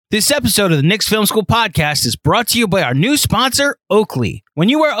This episode of the Knicks Film School podcast is brought to you by our new sponsor, Oakley. When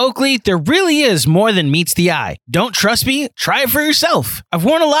you wear Oakley, there really is more than meets the eye. Don't trust me? Try it for yourself. I've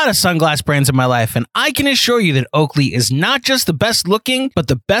worn a lot of sunglass brands in my life, and I can assure you that Oakley is not just the best looking, but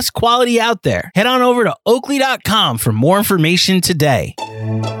the best quality out there. Head on over to Oakley.com for more information today.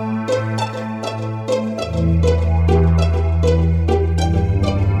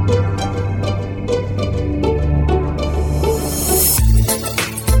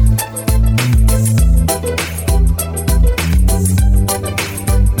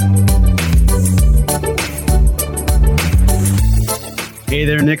 Hey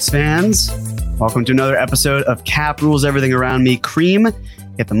there, Knicks fans. Welcome to another episode of Cap Rules Everything Around Me. Cream,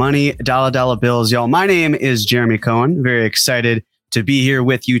 get the money, dollar bills, y'all. My name is Jeremy Cohen. Very excited to be here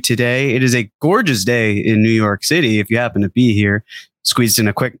with you today. It is a gorgeous day in New York City. If you happen to be here, squeezed in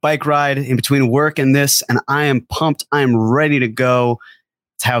a quick bike ride in between work and this, and I am pumped. I am ready to go.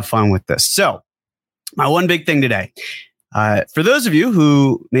 Let's have fun with this. So, my one big thing today. For those of you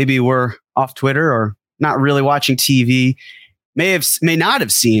who maybe were off Twitter or not really watching TV, may not have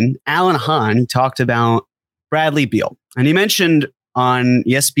seen Alan Hahn talked about Bradley Beal. And he mentioned on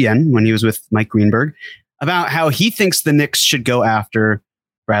ESPN when he was with Mike Greenberg about how he thinks the Knicks should go after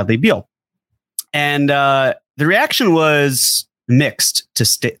Bradley Beal. And the reaction was mixed, to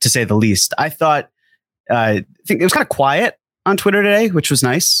say the least. I think it was kind of quiet on Twitter today, which was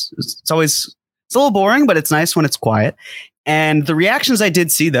nice. It's a little boring, but it's nice when it's quiet. And the reactions I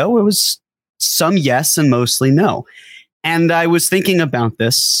did see, though, it was some yes and mostly no. And I was thinking about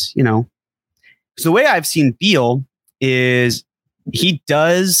this, so the way I've seen Beal is he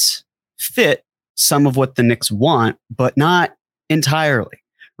does fit some of what the Knicks want, but not entirely,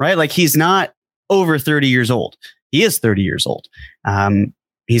 right? Like he's not over 30 years old. He is 30 years old.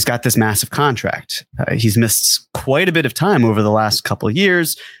 He's got this massive contract. He's missed quite a bit of time over the last couple of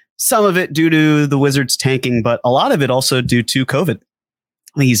years, some of it due to the Wizards tanking, but a lot of it also due to COVID.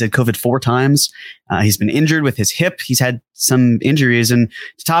 I think he's had COVID 4 times. He's been injured with his hip. He's had some injuries. And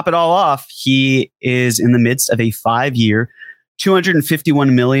to top it all off, he is in the midst of a 5-year,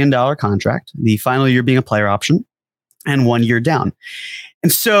 $251 million contract, the final year being a player option, and 1 year down.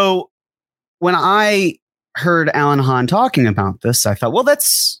 And so when I heard Alan Hahn talking about this, I thought, well,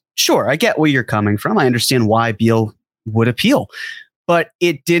 that's sure. I get where you're coming from. I understand why Beal would appeal. But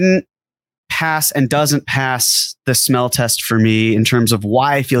it didn't pass and doesn't pass the smell test for me in terms of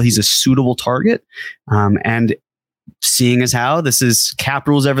why I feel he's a suitable target. And seeing as how this is Cap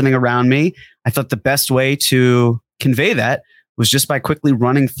Rules Everything Around Me, I thought the best way to convey that was just by quickly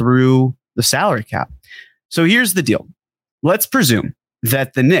running through the salary cap. So here's the deal. Let's presume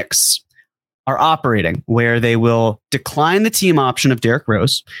that the Knicks are operating where they will decline the team option of Derrick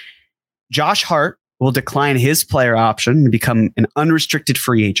Rose. Josh Hart will decline his player option and become an unrestricted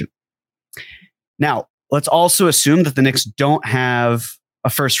free agent. Now, let's also assume that the Knicks don't have a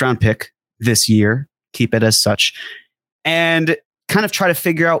first-round pick this year, keep it as such, and kind of try to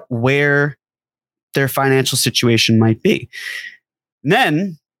figure out where their financial situation might be. And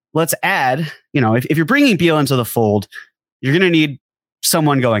then let's add, if you're bringing Beal into the fold, you're going to need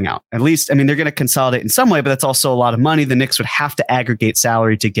someone going out. At least, they're going to consolidate in some way, but that's also a lot of money. The Knicks would have to aggregate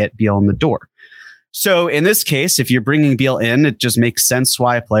salary to get Beal in the door. So in this case, if you're bringing Beal in, it just makes sense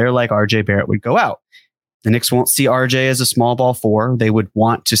why a player like RJ Barrett would go out. The Knicks won't see RJ as a small ball 4. They would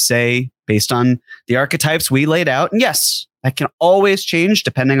want to say, based on the archetypes we laid out, and yes, that can always change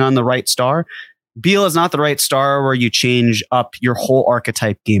depending on the right star. Beal is not the right star where you change up your whole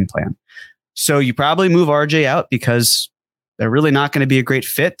archetype game plan. So you probably move RJ out because they're really not going to be a great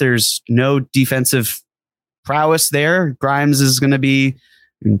fit. There's no defensive prowess there. Grimes is going to be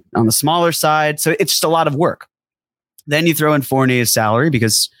on the smaller side. So it's just a lot of work. Then you throw in Fournier's salary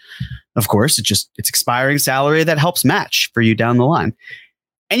because, of course, it's expiring salary that helps match for you down the line.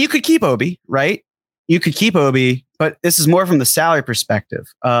 And you could keep Obi, right? You could keep Obi, but this is more from the salary perspective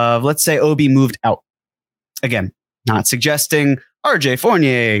of, let's say Obi moved out. Again, not suggesting RJ,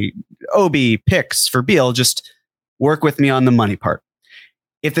 Fournier, Obi picks for Beal. Just work with me on the money part.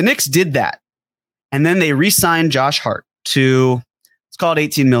 If the Knicks did that and then they re-signed Josh Hart to, let's call it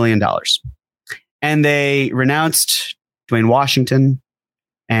 $18 million, and they renounced Dwayne Washington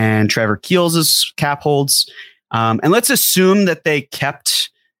and Trevor Keels' cap holds. And let's assume that they kept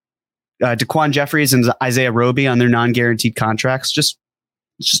Daquan Jeffries and Isaiah Roby on their non-guaranteed contracts. Just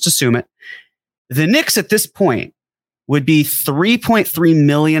assume it. The Knicks at this point would be $3.3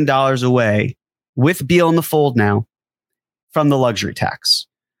 million away with Beal in the fold now from the luxury tax.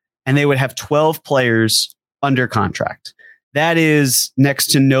 And they would have 12 players under contract. That is next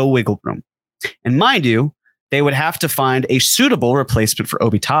to no wiggle room. And mind you, they would have to find a suitable replacement for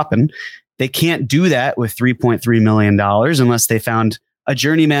Obi Toppin. They can't do that with $3.3 million unless they found a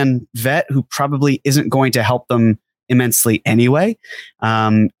journeyman vet who probably isn't going to help them immensely anyway.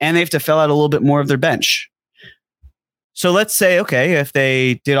 And they have to fill out a little bit more of their bench. So let's say, okay, if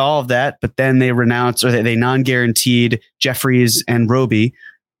they did all of that, but then they renounced or they non-guaranteed Jeffries and Roby,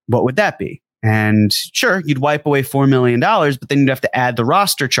 what would that be? And sure, you'd wipe away $4 million, but then you'd have to add the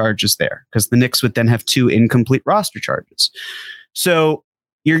roster charges there because the Knicks would then have 2 incomplete roster charges. So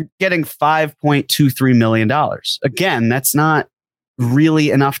you're getting $5.23 million. Again, that's not really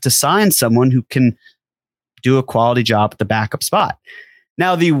enough to sign someone who can do a quality job at the backup spot.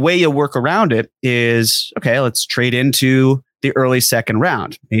 Now, the way you work around it is, okay, let's trade into the early second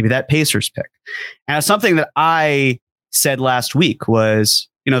round, maybe that Pacers pick. And something that I said last week was,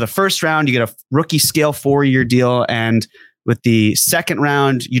 the first round, you get a rookie scale 4-year deal. And with the second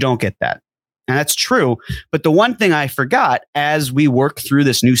round, you don't get that. And that's true. But the one thing I forgot as we work through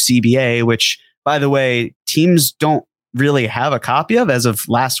this new CBA, which, by the way, teams don't really have a copy of as of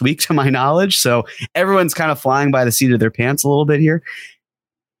last week, to my knowledge. So everyone's kind of flying by the seat of their pants a little bit here.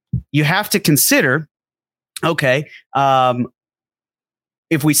 You have to consider, okay,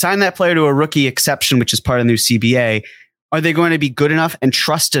 if we sign that player to a rookie exception, which is part of the new CBA, are they going to be good enough and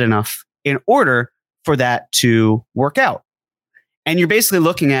trusted enough in order for that to work out? And you're basically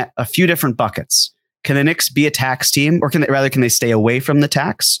looking at a few different buckets. Can the Knicks be a tax team, or can they stay away from the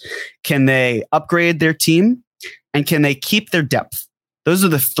tax? Can they upgrade their team? And can they keep their depth? Those are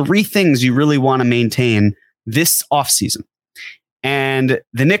the 3 things you really want to maintain this offseason. And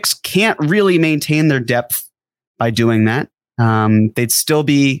the Knicks can't really maintain their depth by doing that. They'd still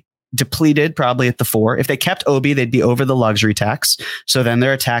be depleted probably at the 4. If they kept Obi, they'd be over the luxury tax. So then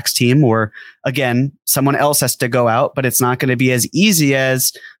they're a tax team where, again, someone else has to go out, but it's not going to be as easy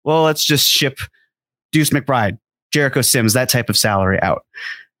as, well, let's just ship Deuce McBride, Jericho Sims, that type of salary out.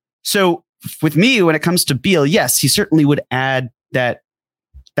 So with me, when it comes to Beal, yes, he certainly would add that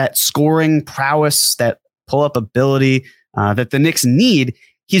scoring prowess, that pull-up ability that the Knicks need.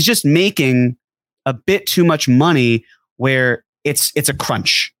 He's just making a bit too much money where it's a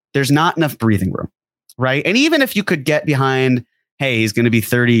crunch. There's not enough breathing room, right? And even if you could get behind, hey, he's going to be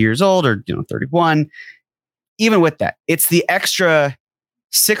 30 years old or 31, even with that, it's the extra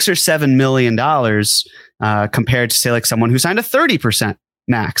 $6 or $7 million compared to, say, like someone who signed a 30%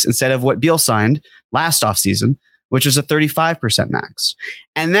 max instead of what Beal signed last offseason, which was a 35% max.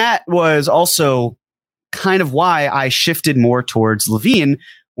 And that was also kind of why I shifted more towards LaVine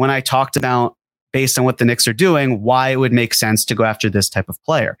when I talked about, based on what the Knicks are doing, why it would make sense to go after this type of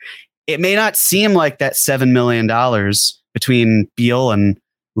player. It may not seem like that $7 million between Beal and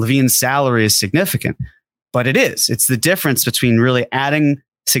LaVine's salary is significant, but it is. It's the difference between really adding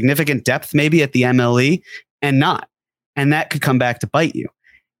significant depth maybe at the MLE and not. And that could come back to bite you.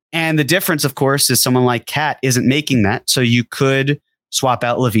 And the difference, of course, is someone like Cat isn't making that. So you could swap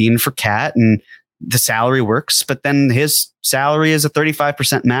out LaVine for Cat and the salary works, but then his salary is a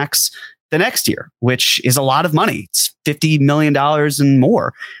 35% max the next year, which is a lot of money. It's $50 million and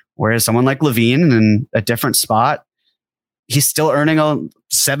more. Whereas someone like LaVine in a different spot, he's still earning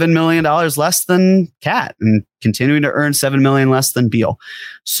 $7 million less than Cat and continuing to earn $7 million less than Beal.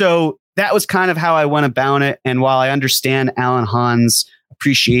 So that was kind of how I went about it. And while I understand Alan Hahn's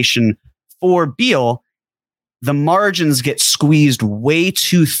appreciation for Beal, the margins get squeezed way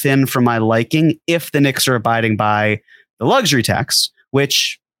too thin for my liking if the Knicks are abiding by the luxury tax,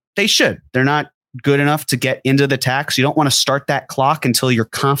 which they should. They're not good enough to get into the tax. You don't want to start that clock until you're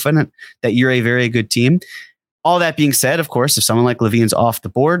confident that you're a very good team. All that being said, of course, if someone like LaVine's off the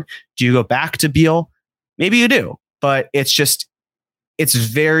board, do you go back to Beal? Maybe you do, but it's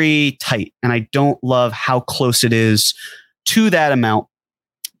very tight. And I don't love how close it is to that amount,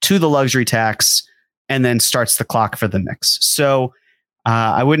 to the luxury tax, and then starts the clock for the Knicks. So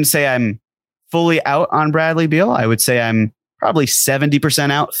I wouldn't say I'm fully out on Bradley Beal. I would say I'm probably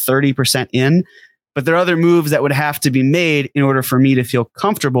 70% out, 30% in. But there are other moves that would have to be made in order for me to feel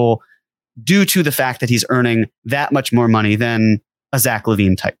comfortable due to the fact that he's earning that much more money than a Zach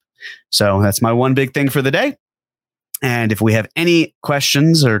LaVine type. So that's my one big thing for the day. And if we have any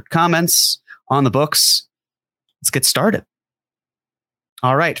questions or comments on the books, let's get started.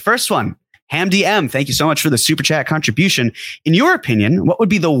 All right, first one. HamDM, thank you so much for the super chat contribution. In your opinion, what would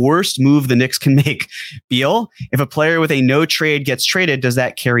be the worst move the Knicks can make? Beal, if a player with a no trade gets traded, does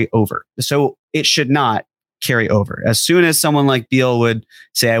that carry over? So it should not carry over. As soon as someone like Beal would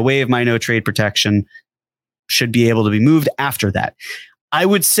say, I waive my no trade protection, should be able to be moved after that. I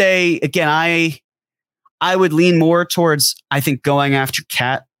would say, again, I would lean more towards, I think going after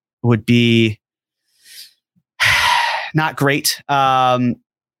Cat would be not great. Again,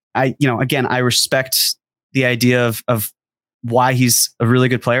 I respect the idea of why he's a really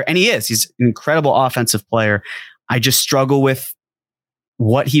good player. And he is. He's an incredible offensive player. I just struggle with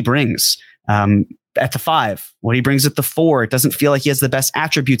what he brings at the 5, what he brings at the 4. It doesn't feel like he has the best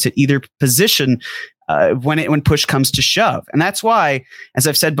attributes at either position when push comes to shove. And that's why, as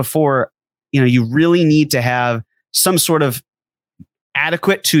I've said before, you really need to have some sort of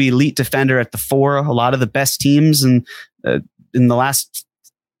adequate to elite defender at the 4. A lot of the best teams in the last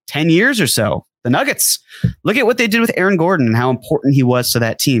 10 years or so, the Nuggets, look at what they did with Aaron Gordon and how important he was to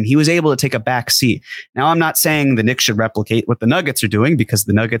that team. He was able to take a back seat. Now, I'm not saying the Knicks should replicate what the Nuggets are doing, because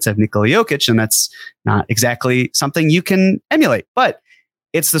the Nuggets have Nikola Jokic, and that's not exactly something you can emulate. But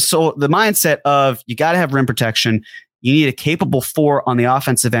it's the mindset of, you got to have rim protection. You need a capable 4 on the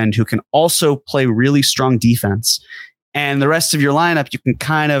offensive end who can also play really strong defense. And the rest of your lineup, you can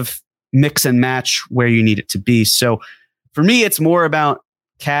kind of mix and match where you need it to be. So for me, it's more about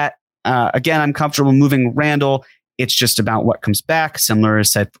Cat. Again, I'm comfortable moving Randall. It's just about what comes back. Similar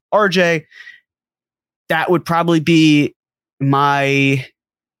as said for RJ. That would probably be my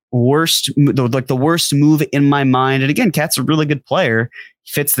worst, the worst move in my mind. And again, Cat's a really good player.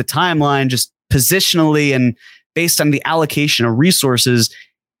 He fits the timeline just positionally and based on the allocation of resources.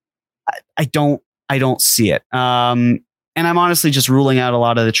 I don't see it. And I'm honestly just ruling out a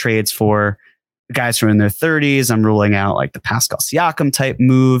lot of the trades for guys who are in their 30s. I'm ruling out like the Pascal Siakam type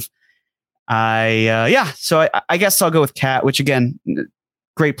move. So I guess I'll go with Cat, which again,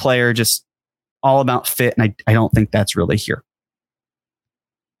 great player, just all about fit. And I don't think that's really here.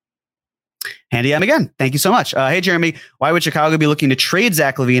 Handy M again. Thank you so much. Hey, Jeremy, why would Chicago be looking to trade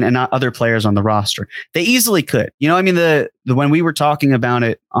Zach LaVine and not other players on the roster? They easily could. When we were talking about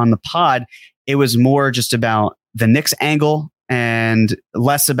it on the pod, it was more just about the Knicks angle and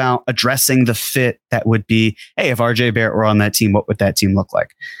less about addressing the fit that would be, hey, if RJ Barrett were on that team, what would that team look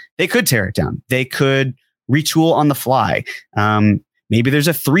like? They could tear it down. They could retool on the fly. Maybe there's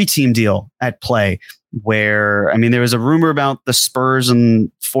a 3-team deal at play where, there was a rumor about the Spurs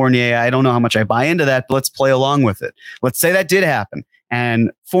and Fournier. I don't know how much I buy into that, but let's play along with it. Let's say that did happen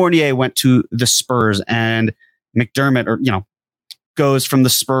and Fournier went to the Spurs and McDermott goes from the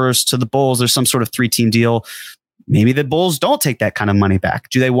Spurs to the Bulls. There's some sort of 3-team deal. Maybe the Bulls don't take that kind of money back.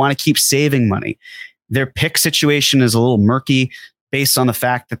 Do they want to keep saving money? Their pick situation is a little murky based on the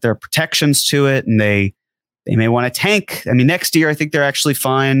fact that there are protections to it, and they may want to tank. Next year, I think they're actually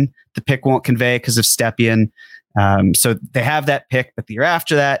fine. The pick won't convey because of Stepien. So they have that pick, but the year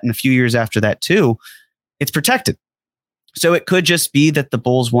after that and a few years after that too, it's protected. So it could just be that the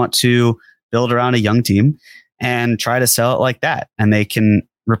Bulls want to build around a young team and try to sell it like that. And they can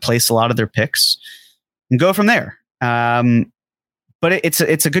replace a lot of their picks and go from there. But it's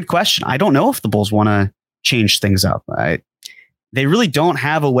a good question. I don't know if the Bulls want to change things up. They really don't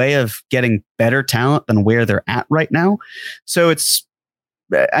have a way of getting better talent than where they're at right now. So it's,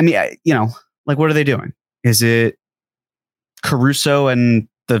 what are they doing? Is it Caruso and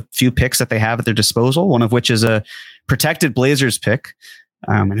the few picks that they have at their disposal, one of which is a protected Blazers pick?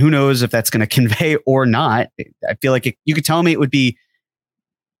 And who knows if that's going to convey or not. I feel like you could tell me it would be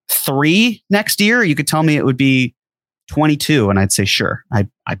 3 next year. You could tell me it would be 22. And I'd say, sure,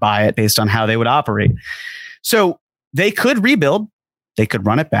 I buy it based on how they would operate. So they could rebuild. They could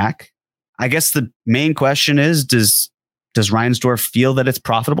run it back. I guess the main question is, does Reinsdorf feel that it's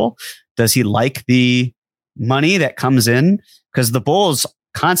profitable? Does he like the money that comes in? Because the Bulls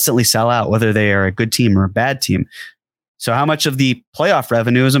constantly sell out, whether they are a good team or a bad team. So how much of the playoff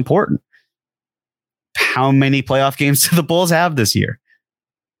revenue is important? How many playoff games do the Bulls have this year?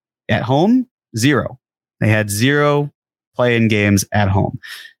 At home, 0. They had 0 play-in games at home.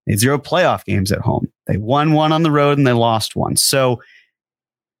 They had 0 playoff games at home. They won 1 on the road and they lost 1. So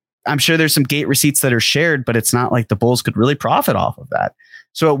I'm sure there's some gate receipts that are shared, but it's not like the Bulls could really profit off of that.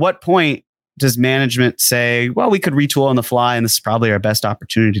 So at what point does management say, well, we could retool on the fly and this is probably our best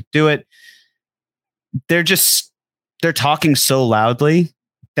opportunity to do it? They're talking so loudly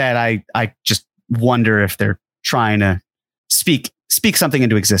that I just wonder if they're trying to speak something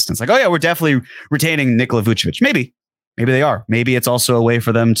into existence. Like, oh yeah, we're definitely retaining Nikola Vucevic. Maybe they are. Maybe it's also a way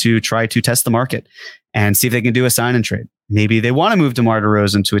for them to try to test the market and see if they can do a sign and trade. Maybe they want to move DeMar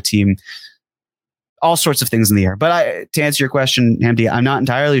DeRozan to a team. All sorts of things in the air. But to answer your question, Hamdi, I'm not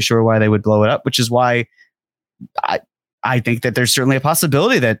entirely sure why they would blow it up, which is why I think that there's certainly a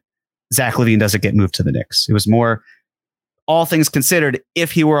possibility that Zach LaVine doesn't get moved to the Knicks. It was more, all things considered,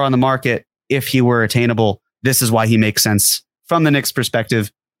 if he were on the market, if he were attainable, this is why he makes sense from the Knicks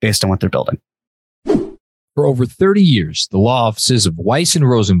perspective based on what they're building. For over 30 years, the law offices of Weiss and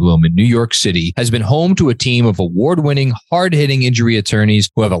Rosenblum in New York City has been home to a team of award-winning, hard-hitting injury attorneys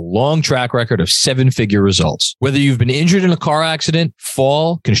who have a long track record of seven-figure results. Whether you've been injured in a car accident,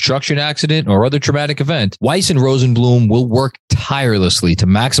 fall, construction accident, or other traumatic event, Weiss and Rosenblum will work tirelessly to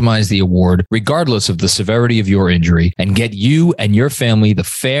maximize the award regardless of the severity of your injury and get you and your family the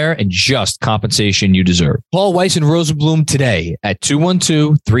fair and just compensation you deserve. Call Weiss and Rosenblum today at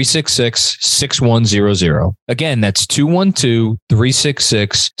 212-366-6100. Again, that's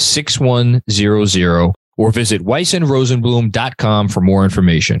 212-366-6100 or visit weissandrosenblum.com for more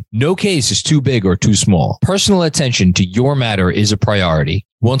information. No case is too big or too small. Personal attention to your matter is a priority.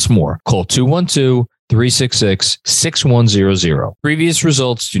 Once more, call 212-366-6100. Previous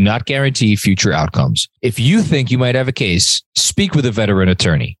results do not guarantee future outcomes. If you think you might have a case, speak with a veteran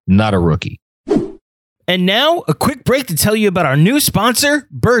attorney, not a rookie. And now, a quick break to tell you about our new sponsor,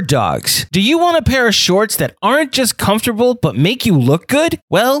 Bird Dogs. Do you want a pair of shorts that aren't just comfortable but make you look good?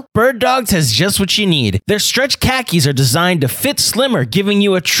 Well, Bird Dogs has just what you need. Their stretch khakis are designed to fit slimmer, giving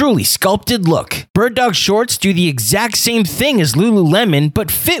you a truly sculpted look. Bird Dog shorts do the exact same thing as Lululemon, but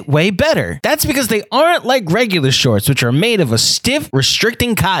fit way better. That's because they aren't like regular shorts, which are made of a stiff,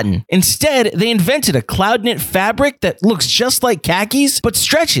 restricting cotton. Instead, they invented a cloud knit fabric that looks just like khakis, but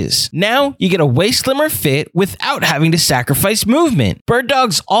stretches. Now, you get a way slimmer fit without having to sacrifice movement. Bird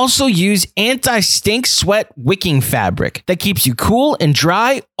Dogs also use anti-stink sweat wicking fabric that keeps you cool and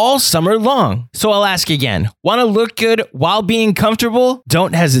dry all summer long. So I'll ask again, want to look good while being comfortable?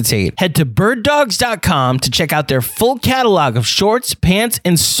 Don't hesitate. Head to birddogs.com to check out their full catalog of shorts, pants,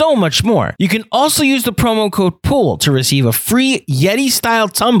 and so much more. You can also use the promo code POOL to receive a free Yeti-style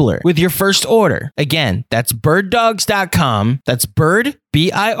tumbler with your first order. Again, that's birddogs.com. That's bird,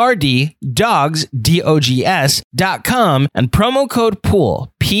 B-I-R-D, dogs, DOGS.com, and promo code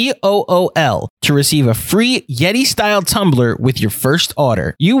POOL, POOL, to receive a free Yeti-style tumbler with your first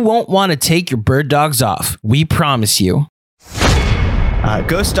order. You won't want to take your Bird Dogs off. We promise you.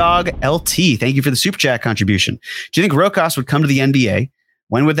 Ghost Dog LT, thank you for the super chat contribution. Do you think Rokas would come to the NBA?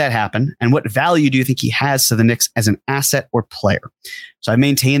 When would that happen? And what value do you think he has to the Knicks as an asset or player? So I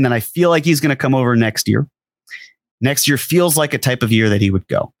maintain that I feel like he's going to come over next year. Next year feels like a type of year that he would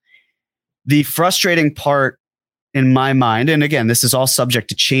go. The frustrating part in my mind, and again, this is all subject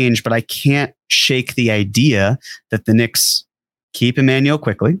to change, but I can't shake the idea that the Knicks keep Emmanuel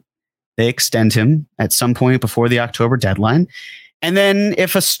quickly. They extend him at some point before the October deadline. And then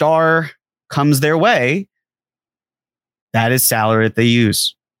if a star comes their way, that is salary that they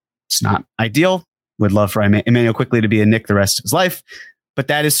use. It's not ideal. Would love for Emmanuel Quickly to be a Knick the rest of his life, but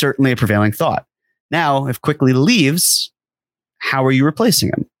that is certainly a prevailing thought. Now, if Quickly leaves, how are you replacing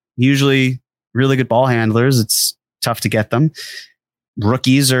him? Usually really good ball handlers. It's tough to get them.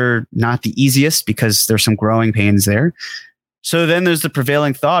 Rookies are not the easiest because there's some growing pains there. So then there's the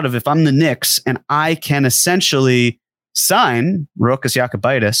prevailing thought of if I'm the Knicks and I can essentially sign Rokas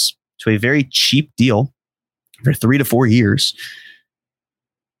Jokubaitis to a very cheap deal for 3 to 4 years,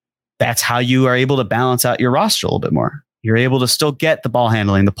 that's how you are able to balance out your roster a little bit more. You're able to still get the ball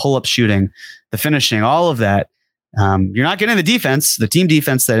handling, the pull-up shooting, the finishing, all of that. You're not getting the defense. The team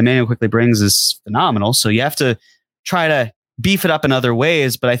defense that Emmanuel Quickly brings is phenomenal. So you have to try to beef it up in other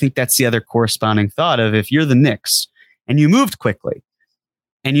ways. But I think that's the other corresponding thought of if you're the Knicks and you moved quickly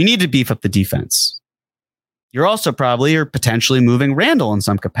and you need to beef up the defense, you're also probably or potentially moving Randall in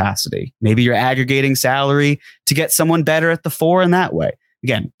some capacity. Maybe you're aggregating salary to get someone better at the 4 in that way.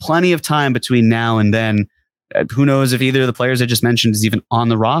 Again, plenty of time between now and then. Who knows if either of the players I just mentioned is even on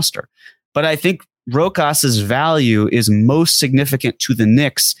the roster. But I think Rokas's value is most significant to the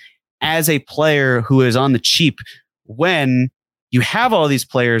Knicks as a player who is on the cheap when you have all these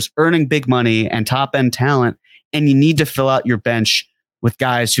players earning big money and top end talent, and you need to fill out your bench with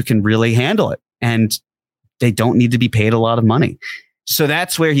guys who can really handle it. And they don't need to be paid a lot of money. So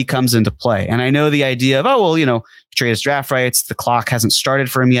that's where he comes into play. And I know the idea of, oh, well, trade his draft rights. The clock hasn't started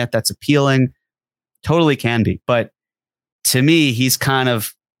for him yet. That's appealing. Totally can be. But to me, he's kind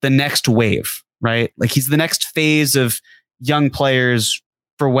of the next wave, right? Like he's the next phase of young players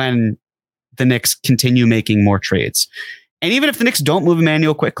for when the Knicks continue making more trades. And even if the Knicks don't move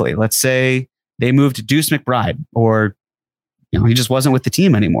Emmanuel Quickly, let's say they moved Deuce McBride or, he just wasn't with the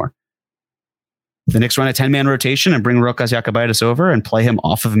team anymore. The Knicks run a 10-man rotation and bring Rokas Jokubaitis over and play him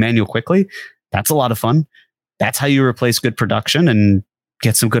off of Emmanuel Quickly. That's a lot of fun. That's how you replace good production and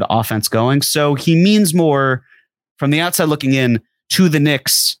get some good offense going. So he means more from the outside looking in to the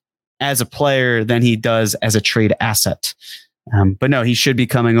Knicks as a player than he does as a trade asset. But no, he should be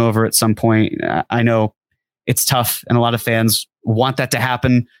coming over at some point. I know it's tough and a lot of fans want that to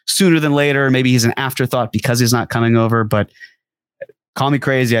happen sooner than later. Maybe he's an afterthought because he's not coming over, but call me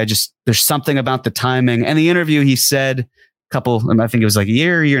crazy. There's something about the timing. And the interview he said I think it was like a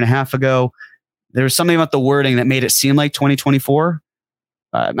year and a half ago, there was something about the wording that made it seem like 2024.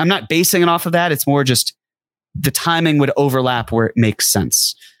 I'm not basing it off of that. It's more just the timing would overlap where it makes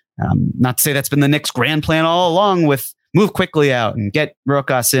sense. Not to say that's been the Knicks' grand plan all along with move quickly out and get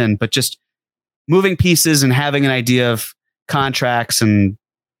Rokas in, but just moving pieces and having an idea of contracts and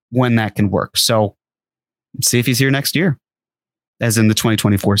when that can work. So see if he's here next year, as in the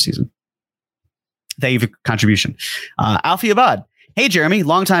 2024 season. Thank you for your contribution. Alfie Abad. Hey, Jeremy,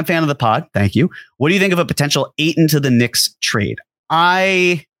 longtime fan of the pod. Thank you. What do you think of a potential Ayton to the Knicks trade?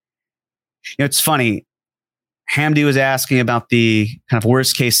 It's funny. Hamdi was asking about the kind of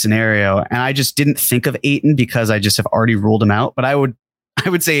worst case scenario, and I just didn't think of Ayton because I just have already ruled him out. But I would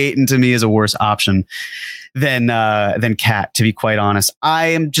say Ayton to me is a worse option than Cat, to be quite honest.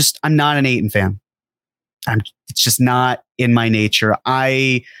 I'm not an Ayton fan. It's just not in my nature.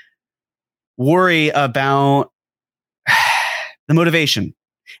 I worry about the motivation.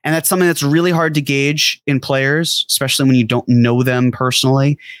 And that's something that's really hard to gauge in players, especially when you don't know them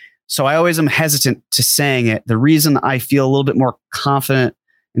personally. So I always am hesitant to saying it. The reason I feel a little bit more confident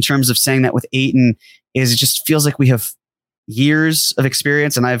in terms of saying that with Ayton is it just feels like we have years of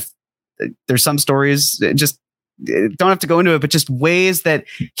experience. And there's some stories, just don't have to go into it, but just ways that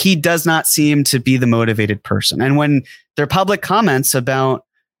he does not seem to be the motivated person. And when there are public comments about,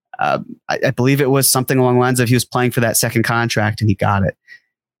 I believe it was something along the lines of he was playing for that second contract and he got it.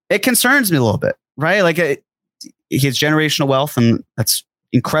 It concerns me a little bit, right? Like he has generational wealth and that's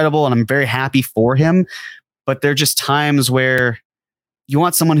incredible. And I'm very happy for him. But there are just times where you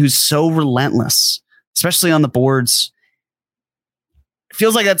want someone who's so relentless, especially on the boards. It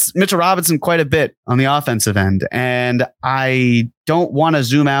feels like that's Mitchell Robinson quite a bit on the offensive end. And I don't want to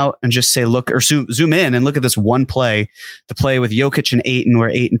zoom out and just say, look, or zoom in and look at this one play, the play with Jokic and Ayton, where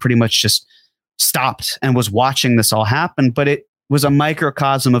Ayton pretty much just stopped and was watching this all happen. But it was a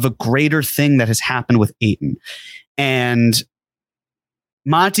microcosm of a greater thing that has happened with Ayton. And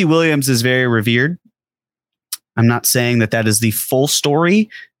Monty Williams is very revered. I'm not saying that is the full story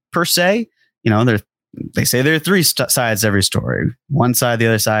per se. They say there are three sides to every story. One side, the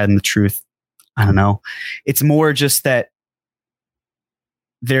other side, and the truth. I don't know. It's more just that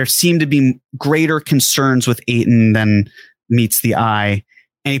there seem to be greater concerns with Ayton than meets the eye.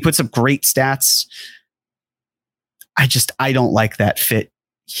 And he puts up great stats. I don't like that fit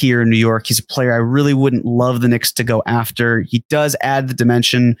here in New York. He's a player I really wouldn't love the Knicks to go after. He does add the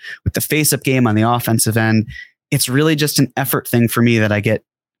dimension with the face-up game on the offensive end. It's really just an effort thing for me that I get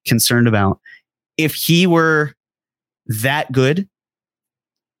concerned about. If he were that good,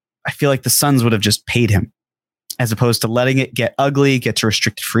 I feel like the Suns would have just paid him as opposed to letting it get ugly, get to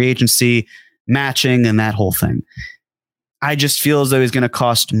restricted free agency, matching, and that whole thing. I just feel as though he's going to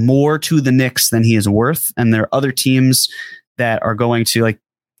cost more to the Knicks than he is worth. And there are other teams that are going to,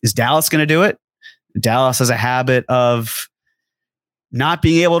 is Dallas going to do it? Dallas has a habit of not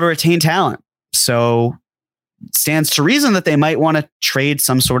being able to retain talent. So it stands to reason that they might want to trade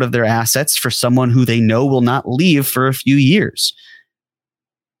some sort of their assets for someone who they know will not leave for a few years.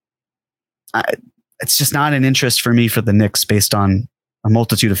 It's just not an interest for me for the Knicks based on a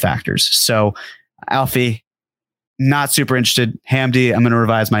multitude of factors. So Alfie, not super interested. Hamdi, I'm going to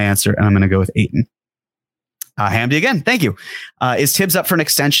revise my answer and I'm going to go with Ayton. Hamdi again. Thank you. Is Tibbs up for an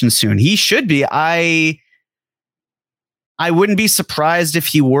extension soon? He should be. I wouldn't be surprised if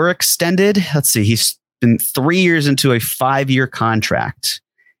he were extended. Let's see. He's been 3 years into a 5-year contract.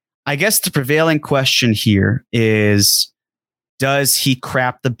 I guess the prevailing question here is, does he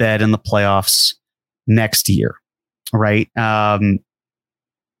crap the bed in the playoffs next year? Right.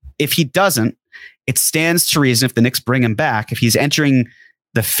 If he doesn't, it stands to reason if the Knicks bring him back, if he's entering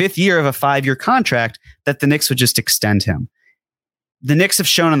the 5th year of a 5-year contract, that the Knicks would just extend him. The Knicks have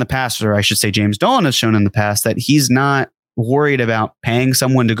shown in the past, or I should say James Dolan has shown in the past, that he's not worried about paying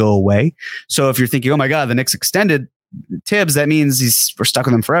someone to go away. So if you're thinking, oh my God, the Knicks extended Tibbs, that means we're stuck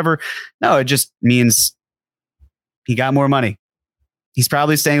with him forever. No, it just means he got more money. He's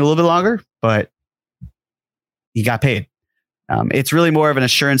probably staying a little bit longer, but he got paid. It's really more of an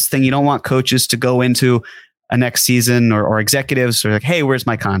assurance thing. You don't want coaches to go into a next season or executives are like, hey, where's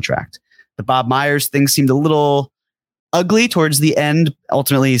my contract? The Bob Myers thing seemed a little ugly towards the end.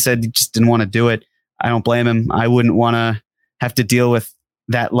 Ultimately, he said he just didn't want to do it. I don't blame him. I wouldn't want to have to deal with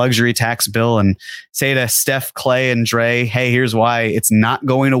that luxury tax bill and say to Steph, Clay, and Dre, hey, here's why it's not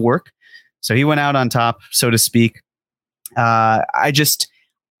going to work. So he went out on top, so to speak.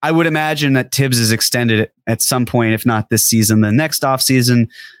 I would imagine that Tibbs is extended at some point, if not this season, the next offseason.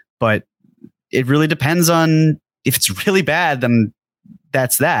 But it really depends on if it's really bad, then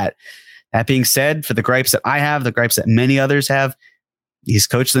that's that. That being said, for the gripes that I have, the gripes that many others have, he's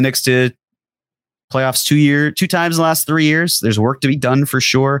coached the Knicks to playoffs 2 times in the last 3 years. There's work to be done for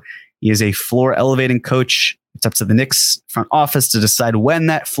sure. He is a floor elevating coach. It's up to the Knicks front office to decide when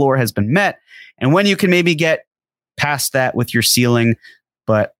that floor has been met and when you can maybe get past that with your ceiling.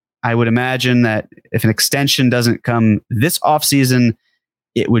 But I would imagine that if an extension doesn't come this offseason,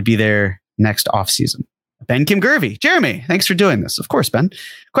 it would be there next offseason. Ben Kim Gervey. Jeremy, thanks for doing this. Of course, Ben.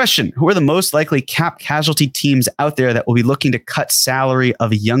 Question: who are the most likely cap casualty teams out there that will be looking to cut salary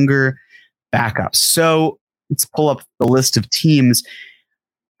of younger backups? So let's pull up the list of teams.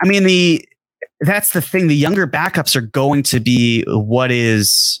 I mean, that's the thing. The younger backups are going to be what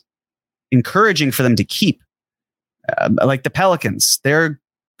is encouraging for them to keep. Like the Pelicans, they're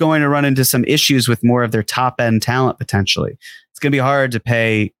going to run into some issues with more of their top end talent potentially. It's going to be hard to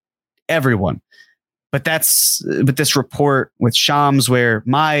pay everyone. But this report with Shams, where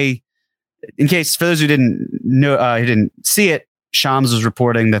in case for those who didn't know, who didn't see it, Shams was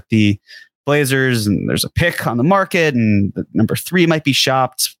reporting that the Blazers, and there's a pick on the market, and the number 3 might be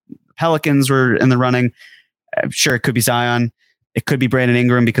shopped. Pelicans were in the running. I'm sure it could be Zion. It could be Brandon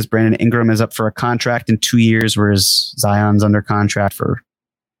Ingram, because Brandon Ingram is up for a contract in 2 years, whereas Zion's under contract for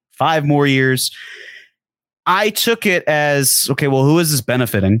 5 more years. I took it as, okay, well, who is this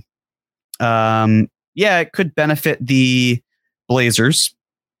benefiting? Yeah, it could benefit the Blazers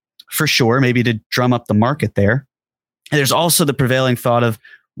for sure, maybe to drum up the market there. And there's also the prevailing thought of,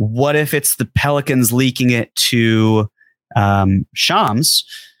 what if it's the Pelicans leaking it to Shams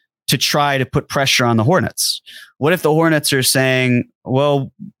to try to put pressure on the Hornets? What if the Hornets are saying,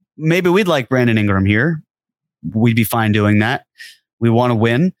 well, maybe we'd like Brandon Ingram here. We'd be fine doing that. We want to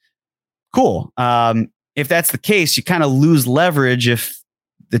win. Cool. If that's the case, you kind of lose leverage if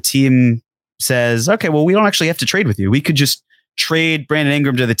the team says, okay, well, we don't actually have to trade with you. We could just trade Brandon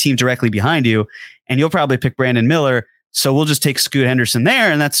Ingram to the team directly behind you, and you'll probably pick Brandon Miller. So we'll just take Scoot Henderson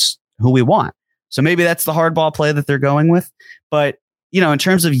there, and that's who we want. So maybe that's the hardball play that they're going with. But, in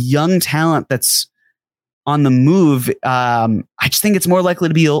terms of young talent that's on the move, I just think it's more likely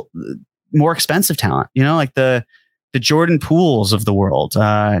to be more expensive talent, like the Jordan Pooles of the world,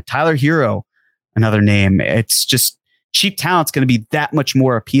 Tyler Hero, another name. It's just cheap talent's going to be that much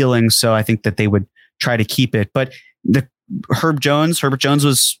more appealing. So I think that they would try to keep it. But the Herbert Jones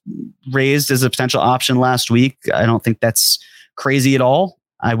was raised as a potential option last week. I don't think that's crazy at all.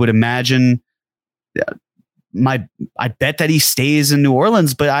 I would imagine I bet that he stays in New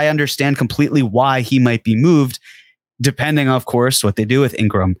Orleans, but I understand completely why he might be moved, depending, of course, what they do with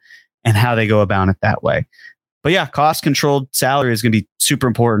Ingram and how they go about it that way. But yeah, cost controlled salary is going to be super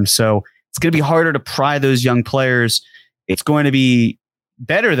important. So it's going to be harder to pry those young players. It's going to be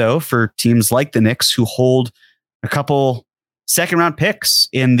better, though, for teams like the Knicks, who hold a couple second round picks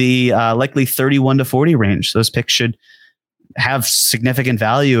in the likely 31 to 40 range. Those picks should have significant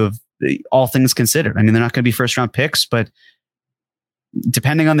value, of all things considered. I mean, they're not going to be first round picks, but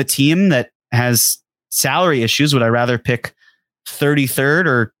depending on the team that has salary issues, would I rather pick 33rd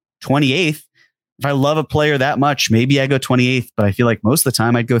or 28th? If I love a player that much, maybe I go 28th, but I feel like most of the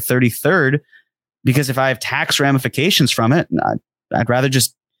time I'd go 33rd, because if I have tax ramifications from it, I'd rather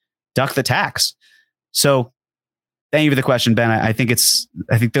just duck the tax. So thank you for the question, Ben. I think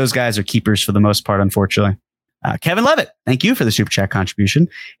those guys are keepers for the most part, unfortunately. Kevin Levitt, thank you for the super chat contribution.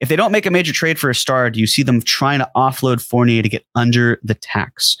 If they don't make a major trade for a star, do you see them trying to offload Fournier to get under the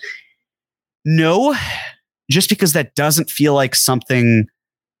tax? No, just because that doesn't feel like something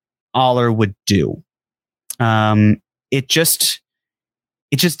Aller would do. It just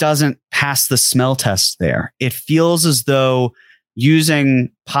doesn't pass the smell test there. It feels as though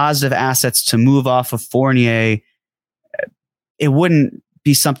using positive assets to move off of Fournier, it wouldn't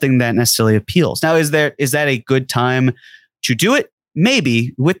be something that necessarily appeals. Now, is that a good time to do it?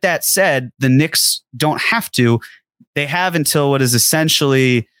 Maybe. With that said, the Knicks don't have to. They have until what is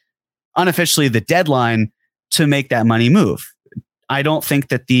essentially unofficially the deadline to make that money move. I don't think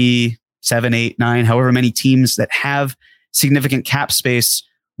that the 7, 8, 9, however many teams that have significant cap space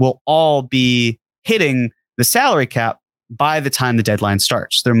will all be hitting the salary cap by the time the deadline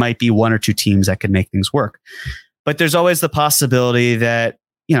starts. There might be 1 or 2 teams that could make things work. But there's always the possibility that,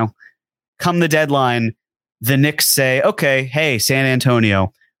 come the deadline, the Knicks say, okay, hey, San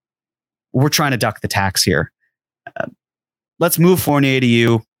Antonio, we're trying to duck the tax here. Let's move Fournier to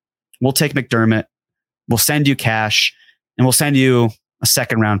you. We'll take McDermott. We'll send you cash, and we'll send you a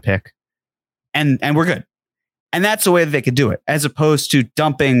second round pick. And we're good. And that's the way that they could do it, as opposed to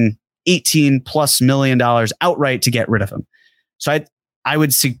dumping $18+ million outright to get rid of him. So I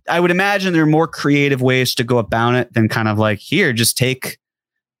would imagine there are more creative ways to go about it than kind of like, here, just take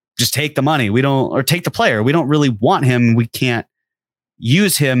the money. Or take the player. We don't really want him. We can't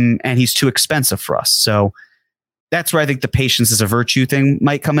use him and he's too expensive for us. So that's where I think the patience is a virtue thing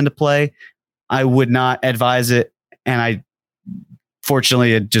might come into play. I would not advise it. And I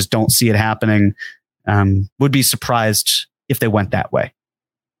fortunately just don't see it happening. Would be surprised if they went that way.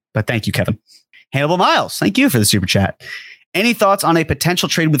 But thank you, Kevin. Hannibal Miles, thank you for the super chat. Any thoughts on a potential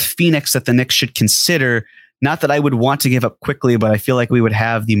trade with Phoenix that the Knicks should consider? Not that I would want to give up quickly, but I feel like we would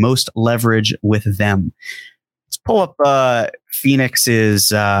have the most leverage with them. Let's pull up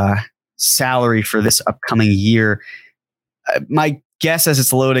Phoenix's salary for this upcoming year. My guess as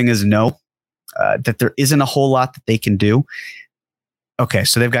it's loading is no, that there isn't a whole lot that they can do. Okay,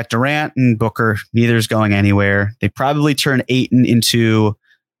 so they've got Durant and Booker. Neither's going anywhere. They probably turn Ayton into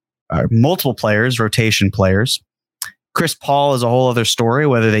multiple players, rotation players. Chris Paul is a whole other story,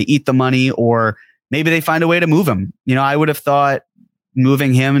 whether they eat the money or maybe they find a way to move him. I would have thought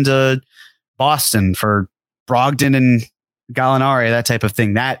moving him to Boston for Brogdon and Gallinari, that type of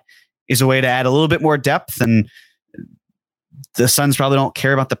thing. That is a way to add a little bit more depth. And the Suns probably don't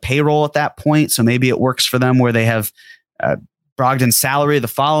care about the payroll at that point. So maybe it works for them where they have Brogdon's salary the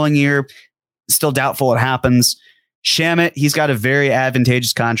following year. Still doubtful it happens. Shamet, he's got a very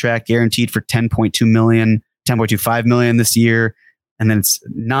advantageous contract guaranteed for $10.25 million this year. And then it's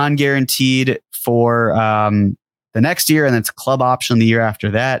non-guaranteed for the next year. And then it's a club option the year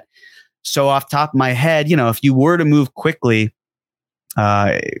after that. So off the top of my head, if you were to move quickly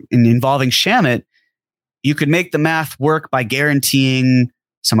in involving Shamet, you could make the math work by guaranteeing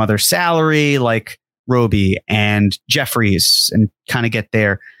some other salary like Roby and Jeffries and kind of get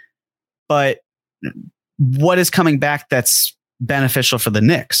there. But what is coming back that's beneficial for the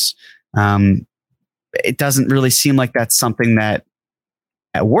Knicks? It doesn't really seem like that's something that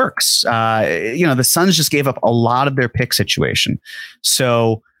works. The Suns just gave up a lot of their pick situation.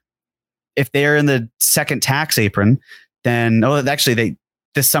 So if they're in the second tax apron, then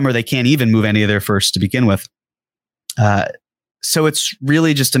this summer they can't even move any of their first to begin with. So it's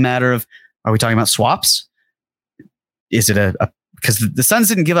really just a matter of, are we talking about swaps? Is it because the Suns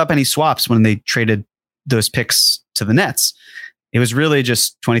didn't give up any swaps when they traded those picks to the Nets. It was really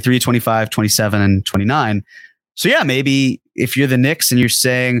just 23, 25, 27, and 29. So yeah, maybe if you're the Knicks and you're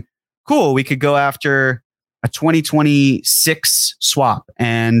saying, cool, we could go after a 2026 swap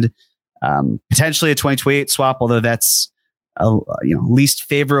and potentially a 2028 swap, although that's least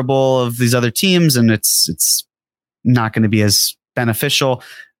favorable of these other teams and it's not going to be as beneficial.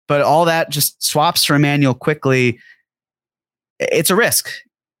 But all that just swaps for Emmanuel quickly. It's a risk.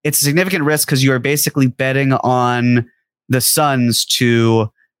 It's a significant risk because you are basically betting on the Suns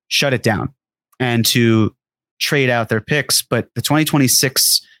to shut it down and to trade out their picks. But the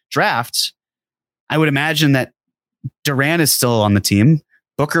 2026 draft, I would imagine that Durant is still on the team.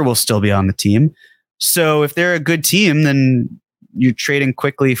 Booker will still be on the team. So if they're a good team, then you're trading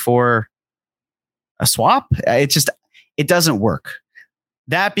quickly for a swap. It doesn't work.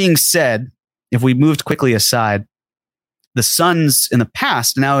 That being said, if we moved quickly aside, the Suns in the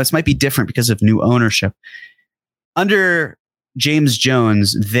past, now this might be different because of new ownership. Under James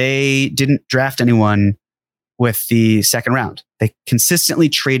Jones, they didn't draft anyone with the second round. They consistently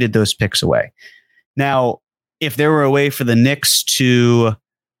traded those picks away. Now, if there were a way for the Knicks to,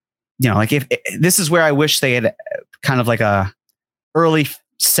 if this is where I wish they had kind of like a early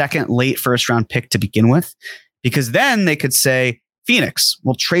second, late first round pick to begin with, because then they could say, Phoenix,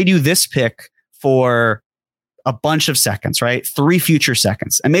 we'll trade you this pick for a bunch of seconds, right? 3 future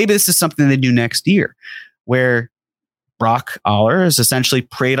seconds. And maybe this is something they do next year where Brock Aller has essentially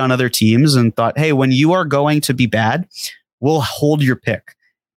preyed on other teams and thought, hey, when you are going to be bad, we'll hold your pick.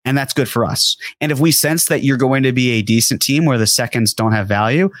 And that's good for us. And if we sense that you're going to be a decent team where the seconds don't have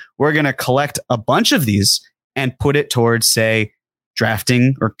value, we're going to collect a bunch of these and put it towards, say,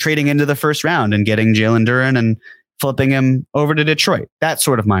 drafting or trading into the first round and getting Jalen Duren and flipping him over to Detroit. That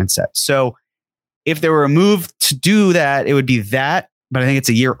sort of mindset. So if there were a move to do that, it would be that. But I think it's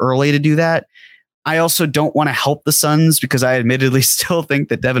a year early to do that. I also don't want to help the Suns because I admittedly still think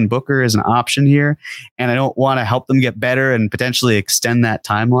that Devin Booker is an option here. And I don't want to help them get better and potentially extend that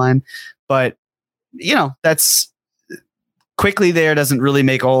timeline. But, that's quickly there doesn't really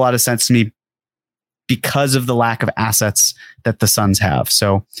make a whole lot of sense to me because of the lack of assets that the Suns have.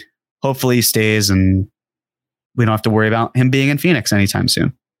 So hopefully he stays and we don't have to worry about him being in Phoenix anytime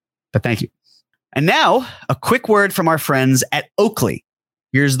soon. But thank you. And now a quick word from our friends at Oakley.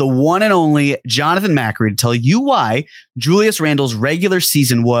 Here's the one and only Jonathan Macri to tell you why Julius Randle's regular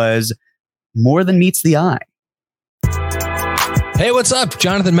season was more than meets the eye. Hey, what's up?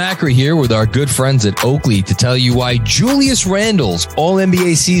 Jonathan Macri here with our good friends at Oakley to tell you why Julius Randle's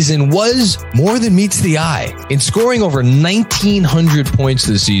All-NBA season was more than meets the eye. In scoring over 1,900 points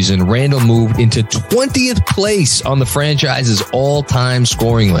this season, Randle moved into 20th place on the franchise's all-time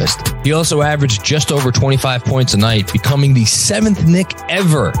scoring list. He also averaged just over 25 points a night, becoming the 7th Knick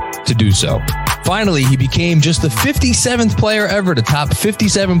ever to do so. Finally, he became just the 57th player ever to top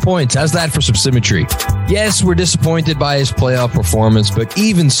 57 points. How's that for some symmetry? Yes, we're disappointed by his playoff performance, but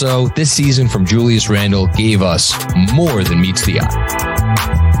even so, this season from Julius Randle gave us more than meets the eye.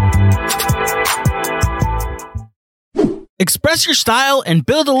 Express your style and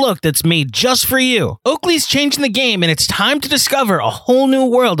build a look that's made just for you. Oakley's changing the game, and it's time to discover a whole new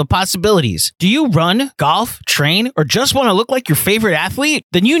world of possibilities. Do you run, golf, train, or just want to look like your favorite athlete?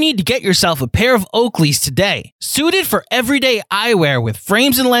 Then you need to get yourself a pair of Oakleys today. Suited for everyday eyewear with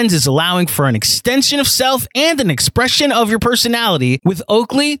frames and lenses allowing for an extension of self and an expression of your personality, with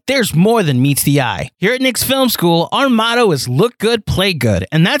Oakley, there's more than meets the eye. Here at Knicks Film School, our motto is look good, play good,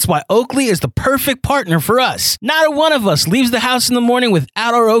 and that's why Oakley is the perfect partner for us. Not a one of us leaves the house in the morning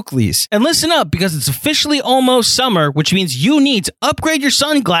without our Oakleys. And listen up, because it's officially almost summer, which means you need to upgrade your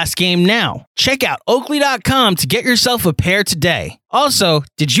sunglass game now. Check out Oakley.com to get yourself a pair today. Also,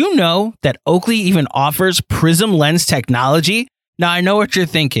 did you know that Oakley even offers prism lens technology? Now I know what you're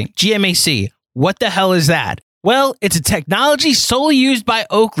thinking. GMAC, what the hell is that? Well, it's a technology solely used by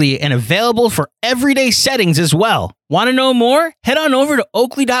Oakley and available for everyday settings as well. Want to know more? Head on over to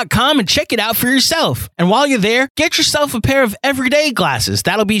Oakley.com and check it out for yourself. And while you're there, get yourself a pair of everyday glasses.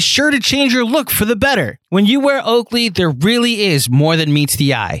 That'll be sure to change your look for the better. When you wear Oakley, there really is more than meets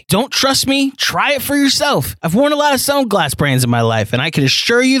the eye. Don't trust me? Try it for yourself. I've worn a lot of sunglass brands in my life, and I can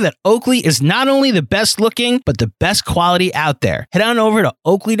assure you that Oakley is not only the best looking, but the best quality out there. Head on over to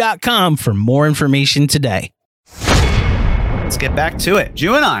Oakley.com for more information today. Let's get back to it.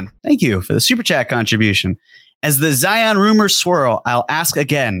 Juanon, thank you for the super chat contribution. As the Zion rumors swirl, I'll ask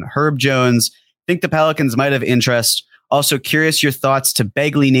again, Herb Jones, think the Pelicans might have interest. Also curious your thoughts to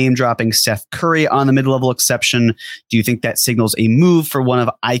Begley name dropping Seth Curry on the mid-level exception. Do you think that signals a move for one of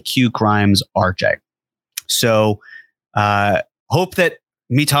IQ Grimes' RJ? So hope that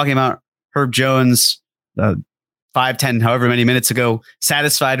me talking about Herb Jones 5, 10, however many minutes ago,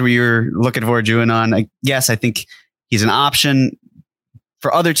 satisfied where you're looking for Juanon. Yes, I think he's an option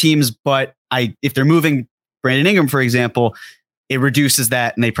for other teams, but if they're moving Brandon Ingram, for example, it reduces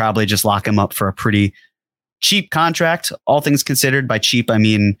that and they probably just lock him up for a pretty cheap contract. All things considered, by cheap, I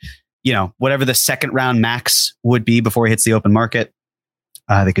mean, whatever the second round max would be before he hits the open market.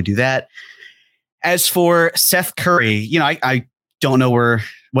 They could do that. As for Seth Curry, I don't know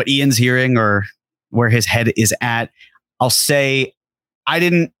what Ian's hearing or where his head is at. I'll say I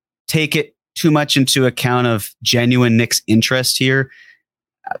didn't take it too much into account of genuine Knicks interest here.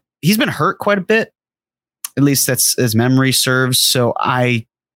 He's been hurt quite a bit. At least that's as memory serves. So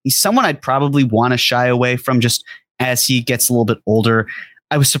he's someone I'd probably want to shy away from just as he gets a little bit older.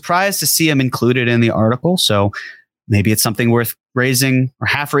 I was surprised to see him included in the article. So maybe it's something worth raising or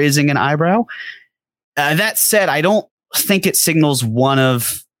half raising an eyebrow. That said, I don't think it signals one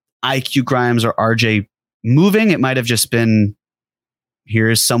of IQ Grimes or RJ moving. It might have just been,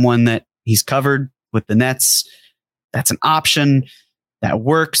 here's someone that he's covered with the Nets. That's an option that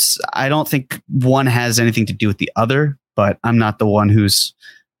works. I don't think one has anything to do with the other, but I'm not the one who's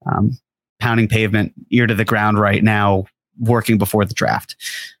pounding pavement ear to the ground right now, working before the draft.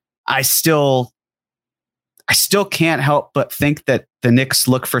 I still can't help but think that the Knicks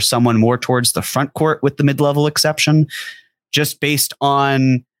look for someone more towards the front court with the mid-level exception, just based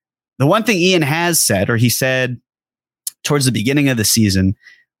on the one thing Ian has said, or he said towards the beginning of the season,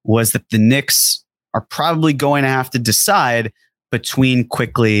 was that the Knicks are probably going to have to decide between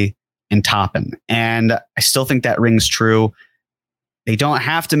Quickley and Toppin. And I still think that rings true. They don't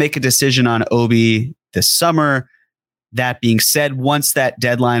have to make a decision on Obi this summer. That being said, once that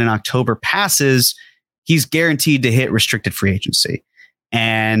deadline in October passes, he's guaranteed to hit restricted free agency.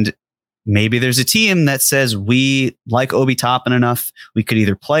 And maybe there's a team that says, we like Obi Toppin enough, we could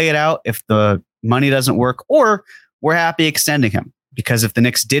either play it out if the money doesn't work, or we're happy extending him. Because if the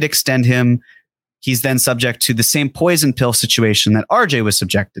Knicks did extend him, he's then subject to the same poison pill situation that RJ was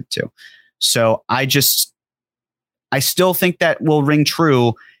subjected to. So I still think that will ring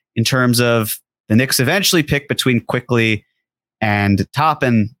true in terms of the Knicks eventually pick between Quickley and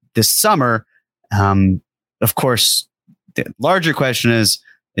Toppin this summer. Of course, the larger question is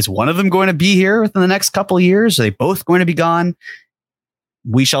one of them going to be here within the next couple of years? Are they both going to be gone?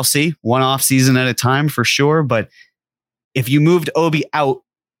 we shall see, one off season at a time for sure. But if you moved Obi out,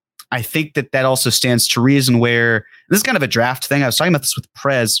 I think that also stands to reason where this is kind of a draft thing. I was talking about this with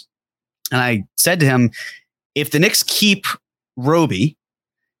Prez, and I said to him, if the Knicks keep Roby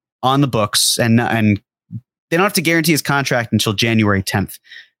on the books and they don't have to guarantee his contract until January 10th.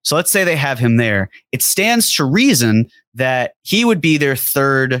 So let's say they have him there. It stands to reason that he would be their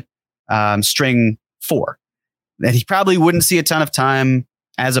third string four, that he probably wouldn't see a ton of time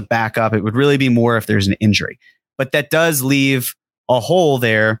as a backup. It would really be more if there's an injury, but that does leave a hole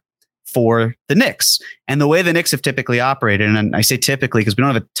there for the Knicks. And the way the Knicks have typically operated, and I say typically because we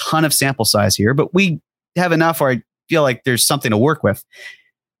don't have a ton of sample size here, but we have enough where I feel like there's something to work with.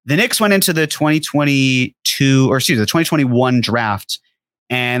 The Knicks went into the 2021 draft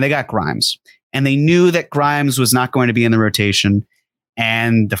and they got Grimes, and they knew that Grimes was not going to be in the rotation.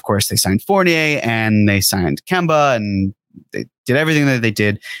 And of course they signed Fournier and they signed Kemba and they did everything that they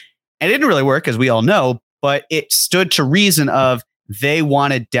did. And it didn't really work, as we all know, but it stood to reason of they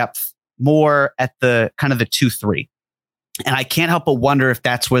wanted depth more at the kind of the 2-3. And I can't help but wonder if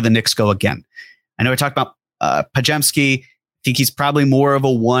that's where the Knicks go again. I know we talked about Pajemski. I think he's probably more of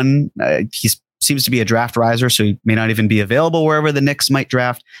a one. He seems to be a draft riser, so he may not even be available wherever the Knicks might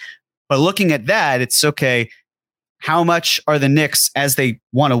draft. But looking at that, it's okay. How much are the Knicks, as they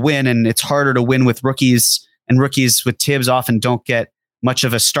want to win, and it's harder to win with rookies, and rookies with Tibbs often don't get much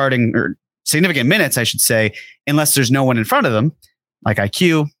of a starting or significant minutes, I should say, unless there's no one in front of them, like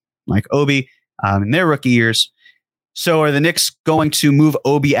IQ, like Obi, in their rookie years. So are the Knicks going to move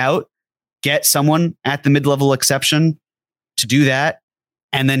Obi out, get someone at the mid-level exception to do that,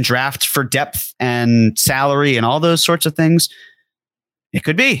 and then draft for depth and salary and all those sorts of things? It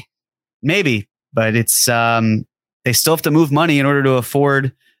could be, maybe, but it's they still have to move money in order to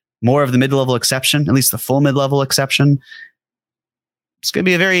afford more of the mid-level exception, at least the full mid-level exception. It's going to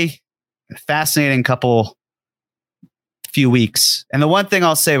be a very fascinating few weeks. And the one thing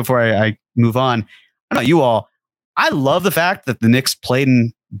I'll say before I move on, I don't know you all, I love the fact that the Knicks played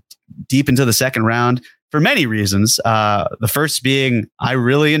deep into the second round for many reasons. The first being, I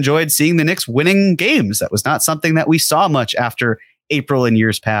really enjoyed seeing the Knicks winning games. That was not something that we saw much after April in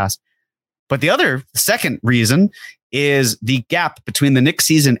years past. But the second reason is the gap between the Knicks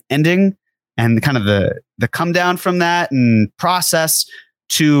season ending and kind of the come down from that and process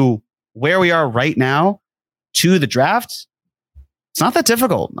to where we are right now to the draft. It's not that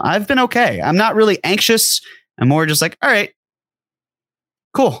difficult. I've been okay. I'm not really anxious. I'm more just like, all right,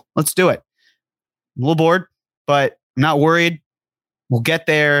 cool, let's do it. I'm a little bored, but I'm not worried. We'll get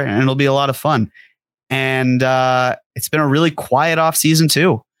there and it'll be a lot of fun. And it's been a really quiet off season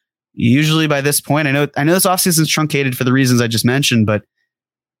too. Usually by this point, I know this off season is truncated for the reasons I just mentioned, but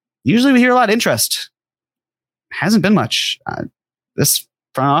usually we hear a lot of interest. Hasn't been much. This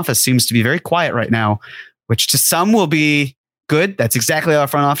front office seems to be very quiet right now, which to some will be good. That's exactly how a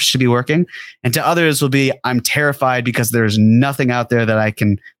front office should be working. And to others will be, I'm terrified because there's nothing out there that I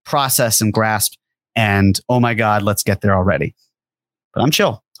can process and grasp. And oh my God, let's get there already. But I'm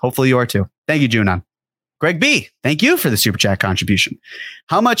chill. Hopefully you are too. Thank you, Junon. Greg B, thank you for the super chat contribution.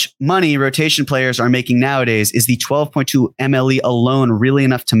 How much money rotation players are making nowadays? Is the 12.2 MLE alone really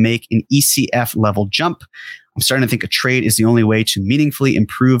enough to make an ECF level jump? I'm starting to think a trade is the only way to meaningfully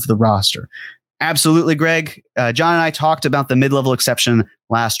improve the roster. Absolutely, Greg. John and I talked about the mid-level exception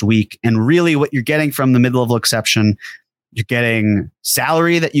last week, and really what you're getting from the mid-level exception, you're getting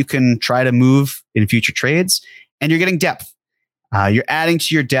salary that you can try to move in future trades, and you're getting depth. You're adding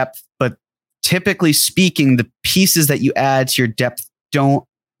to your depth, but typically speaking, the pieces that you add to your depth don't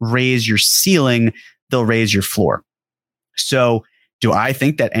raise your ceiling, they'll raise your floor. So do I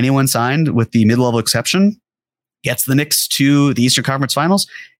think that anyone signed with the mid-level exception gets the Knicks to the Eastern Conference Finals?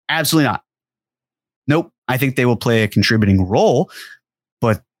 Absolutely not. Nope. I think they will play a contributing role,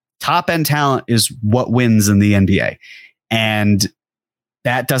 but top-end talent is what wins in the NBA. And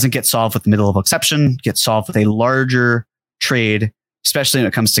that doesn't get solved with the mid-level exception, it gets solved with a larger trade, especially when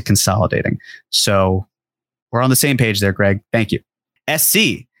it comes to consolidating. So we're on the same page there, Greg. Thank you.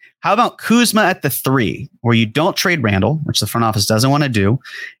 SC, how about Kuzma at the 3, where you don't trade Randall, which the front office doesn't want to do,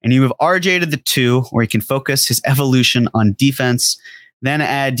 and you move RJ to the 2, where he can focus his evolution on defense, then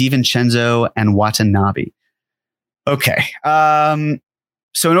add DiVincenzo and Watanabe. Okay.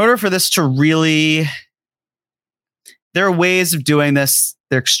 So in order for this to really... There are ways of doing this.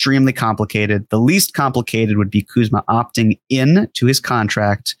 They're extremely complicated. The least complicated would be Kuzma opting in to his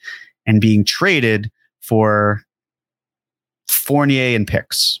contract and being traded for Fournier and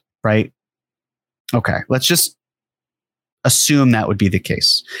picks, right? Okay, let's just assume that would be the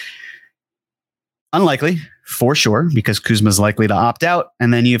case. Unlikely, for sure, because Kuzma's likely to opt out.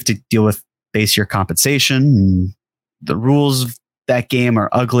 And then you have to deal with base year compensation. And the rules of that game are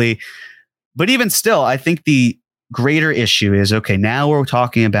ugly. But even still, I think the greater issue is, okay, now we're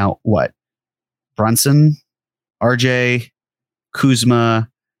talking about what? Brunson, RJ, Kuzma,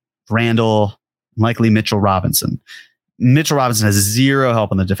 Randall, likely Mitchell Robinson. Mitchell Robinson has zero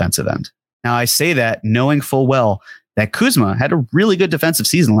help on the defensive end. Now, I say that knowing full well that Kuzma had a really good defensive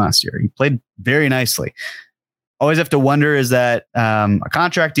season last year. He played very nicely. Always have to wonder, is that a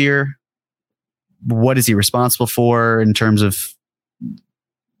contract year? What is he responsible for in terms of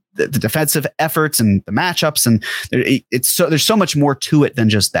the defensive efforts and the matchups? And there's so much more to it than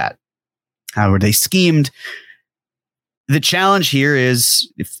just that. How were they schemed? The challenge here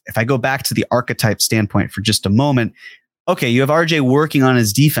is, if I go back to the archetype standpoint for just a moment, okay, you have RJ working on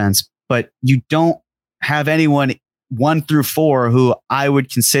his defense, but you don't have anyone 1 through 4 who I would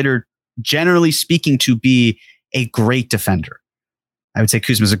consider, generally speaking, to be a great defender. I would say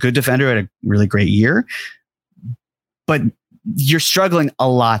Kuzma's a good defender, had a really great year, but you're struggling a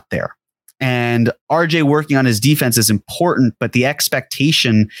lot there. And RJ working on his defense is important, but the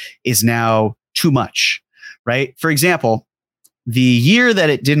expectation is now too much, right? For example, the year that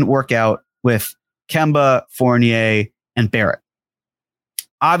it didn't work out with Kemba, Fournier, and Barrett,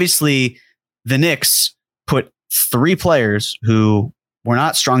 obviously the Knicks put 3 players who were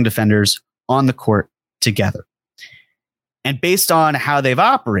not strong defenders on the court together. And based on how they've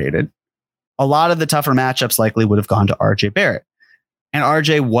operated, a lot of the tougher matchups likely would have gone to RJ Barrett. And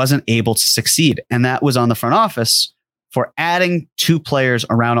RJ wasn't able to succeed. And that was on the front office for adding 2 players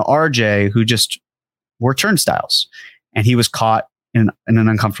around RJ who just were turnstiles. And he was caught in an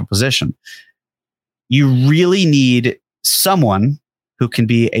uncomfortable position. You really need someone who can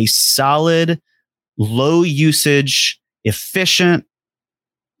be a solid, low usage, efficient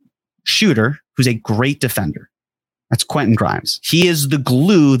shooter who's a great defender. That's Quentin Grimes. He is the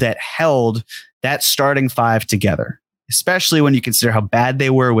glue that held that starting 5 together, especially when you consider how bad they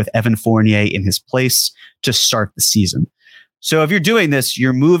were with Evan Fournier in his place to start the season. So if you're doing this,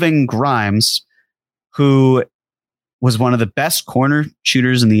 you're moving Grimes, who was one of the best corner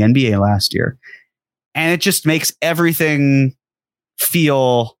shooters in the NBA last year. And it just makes everything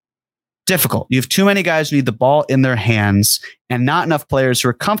feel difficult. You have too many guys who need the ball in their hands and not enough players who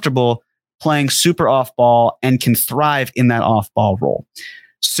are comfortable playing super off ball and can thrive in that off ball role.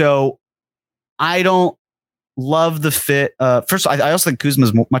 So I don't love the fit. First, I also think Kuzma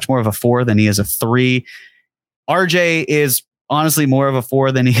is much more of a 4 than he is a 3. RJ is honestly more of a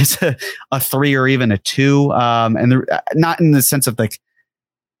 4 than he is a 3 or even a 2. And not in the sense of like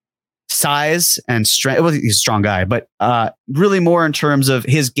size and strength. Well, he's a strong guy, but really more in terms of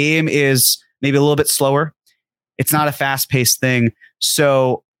his game is maybe a little bit slower. It's not a fast paced thing.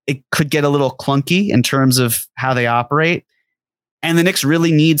 So it could get a little clunky in terms of how they operate. And the Knicks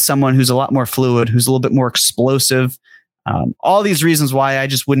really need someone who's a lot more fluid, who's a little bit more explosive. All these reasons why I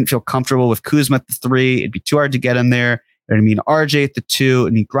just wouldn't feel comfortable with Kuzma at the 3. It'd be too hard to get him there. I mean, RJ at the 2.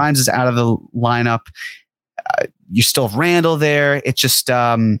 I mean, Grimes is out of the lineup. You still have Randall there. It just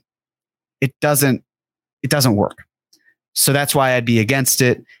it doesn't work. So that's why I'd be against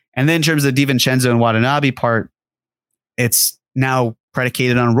it. And then in terms of the DiVincenzo and Watanabe part, it's now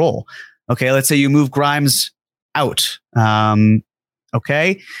predicated on role. Okay, let's say you move Grimes out.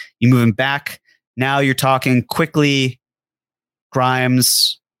 Okay, you move him back. Now you're talking quickly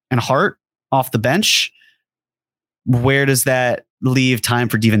Grimes and Hart off the bench. Where does that leave time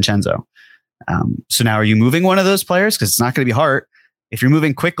for DiVincenzo? So now are you moving one of those players? Because it's not going to be Hart. If you're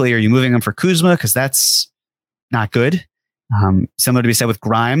moving quickly, are you moving him for Kuzma? Because that's not good. Similar to be said with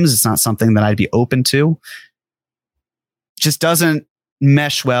Grimes, it's not something that I'd be open to. Just doesn't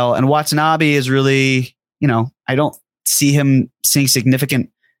mesh well. And Watanabe is really, I don't see him seeing significant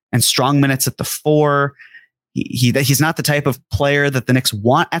and strong minutes at the 4. He's not the type of player that the Knicks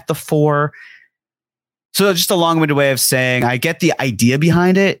want at the 4. So just a long-winded way of saying, I get the idea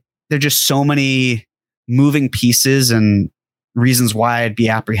behind it. There are just so many moving pieces and reasons why I'd be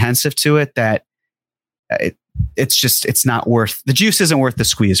apprehensive to it that it's not worth, the juice isn't worth the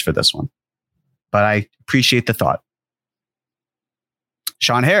squeeze for this one. But I appreciate the thought.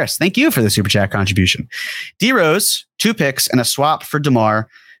 Sean Harris, thank you for the super chat contribution. D Rose, 2 picks and a swap for DeMar.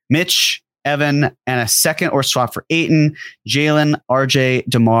 Mitch, Evan, and a second or swap for Ayton. Jalen, RJ,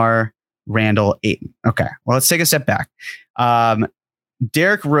 DeMar, Randall, Ayton. Okay, well, let's take a step back.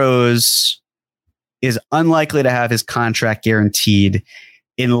 Derrick Rose is unlikely to have his contract guaranteed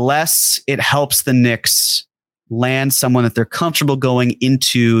unless it helps the Knicks land someone that they're comfortable going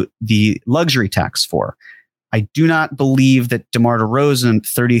into the luxury tax for. I do not believe that DeMar DeRozan,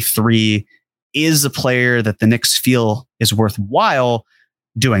 33, is a player that the Knicks feel is worthwhile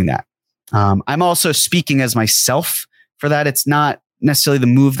doing that. I'm also speaking as myself for that. It's not necessarily the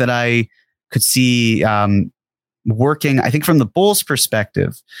move that I could see working. I think from the Bulls'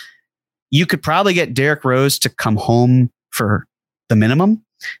 perspective, you could probably get Derrick Rose to come home for the minimum,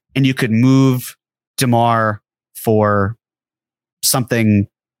 and you could move DeMar for something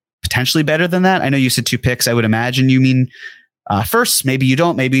potentially better than that. I know you said 2 picks. I would imagine you mean first. Maybe you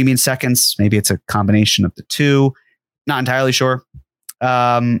don't. Maybe you mean seconds. Maybe it's a combination of the two. Not entirely sure.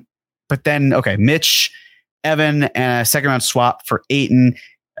 But then, okay, Mitch, Evan, and a second-round swap for Ayton.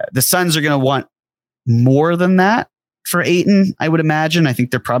 The Suns are going to want more than that for Ayton, I would imagine. I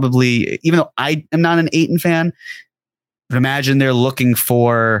think they're probably, even though I am not an Ayton fan, I would imagine they're looking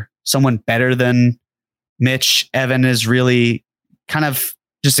for someone better than Mitch. Evan is really kind of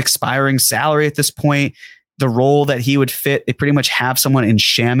just expiring salary at this point. The role that he would fit, they pretty much have someone in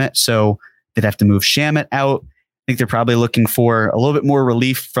Shamet, so they'd have to move Shamet out. I think they're probably looking for a little bit more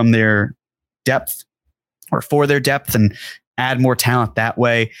relief from their depth, or for their depth, and add more talent that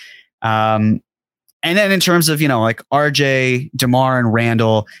way. And then in terms of, like RJ, DeMar, and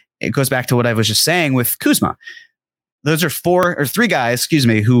Randall, it goes back to what I was just saying with Kuzma. Those are 3 guys,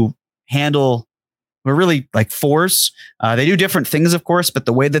 who handle, we're really like 4s. They do different things, of course, but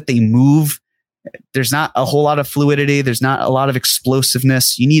the way that they move, there's not a whole lot of fluidity. There's not a lot of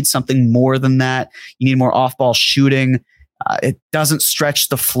explosiveness. You need something more than that. You need more off-ball shooting. It doesn't stretch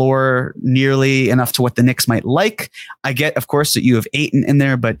the floor nearly enough to what the Knicks might like. I get, of course, that you have Ayton in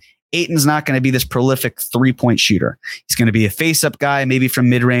there, but Ayton's not going to be this prolific 3-point shooter. He's going to be a face-up guy, maybe from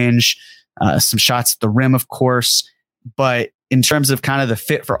mid-range, some shots at the rim, of course. But in terms of kind of the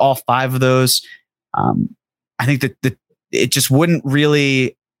fit for all 5 of those, I think that it just wouldn't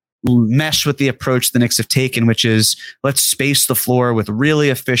really mesh with the approach the Knicks have taken, which is let's space the floor with really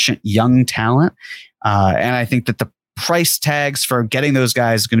efficient young talent. And I think that the price tags for getting those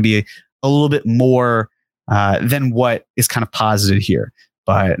guys is going to be a little bit more than what is kind of posited here.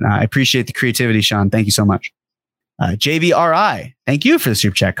 But I appreciate the creativity, Sean. Thank you so much. JVRI, thank you for the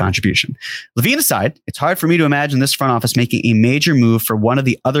super chat contribution. Levine aside, it's hard for me to imagine this front office making a major move for one of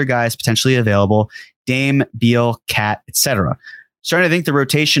the other guys potentially available, Dame, Beal, Cat, etc. Starting to think the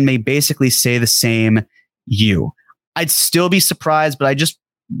rotation may basically say the same you. I'd still be surprised, but I just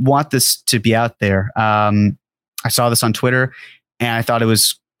want this to be out there. I saw this on Twitter, and I thought it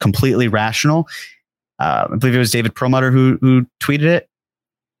was completely rational. I believe it was David Perlmutter who tweeted it.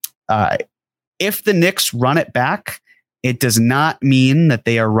 If the Knicks run it back, it does not mean that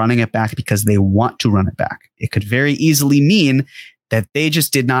they are running it back because they want to run it back. It could very easily mean that they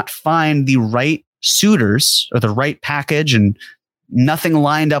just did not find the right suitors or the right package, and nothing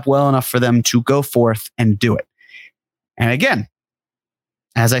lined up well enough for them to go forth and do it. And again,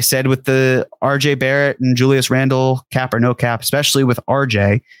 as I said with the RJ Barrett and Julius Randle, cap or no cap, especially with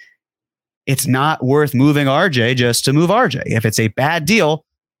RJ, it's not worth moving RJ just to move RJ. If it's a bad deal,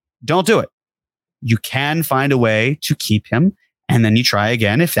 don't do it. You can find a way to keep him, and then you try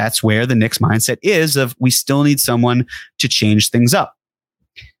again if that's where the Knicks mindset is of we still need someone to change things up.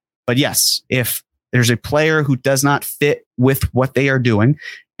 But yes, if there's a player who does not fit with what they are doing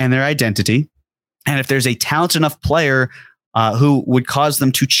and their identity, and if there's a talented enough player who would cause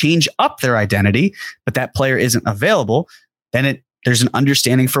them to change up their identity, but that player isn't available, then there's an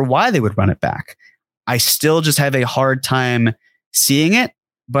understanding for why they would run it back. I still just have a hard time seeing it,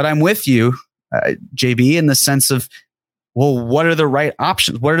 but I'm with you, JB, in the sense of, well, what are the right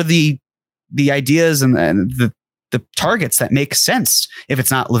options? What are the ideas and the targets that make sense if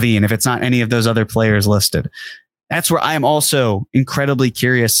it's not Levine, if it's not any of those other players listed? That's where I'm also incredibly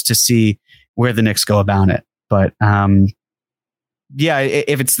curious to see where the Knicks go about it. But yeah,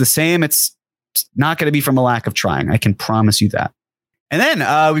 if it's the same, it's not going to be from a lack of trying. I can promise you that. And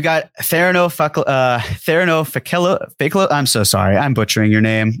then we got Therano Fakelo. I'm so sorry. I'm butchering your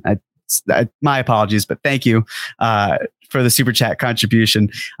name. My apologies, but thank you for the super chat contribution.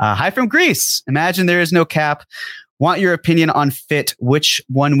 Hi from Greece. Imagine there is no cap. Want your opinion on fit. Which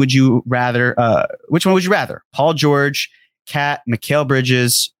one would you rather? Paul George, Cat, Mikal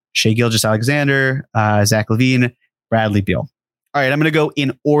Bridges, Shai Gilgeous-Alexander, Zach LaVine, Bradley Beal. All right, I'm going to go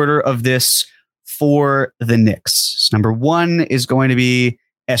in order of this for the Knicks. So number 1 is going to be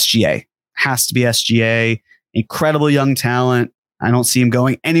SGA. Has to be SGA. Incredible young talent. I don't see him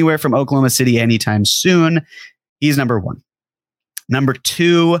going anywhere from Oklahoma City anytime soon. He's number 1. Number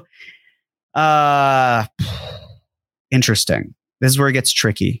 2, interesting. This is where it gets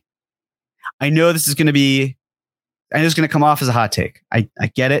tricky. I know this is going to come off as a hot take. I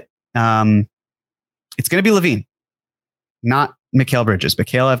get it. It's going to be Levine. Not Mikal Bridges.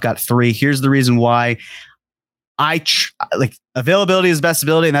 Mikal, I've got 3. Here's the reason why. Like availability is best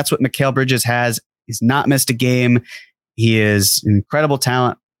ability, and that's what Mikal Bridges has. He's not missed a game. He is incredible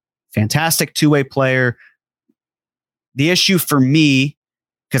talent, fantastic two-way player. The issue for me,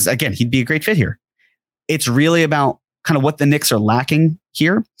 because again, he'd be a great fit here. It's really about kind of what the Knicks are lacking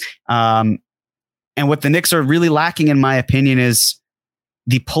here. And what the Knicks are really lacking, in my opinion, is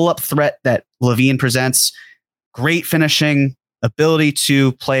the pull-up threat that LaVine presents. Great finishing, ability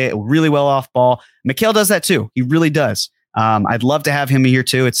to play it really well off ball. Mikal does that too. He really does. I'd love to have him here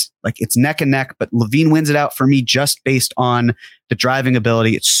too. It's neck and neck, but LaVine wins it out for me just based on the driving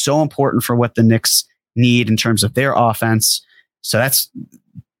ability. It's so important for what the Knicks need in terms of their offense. So that's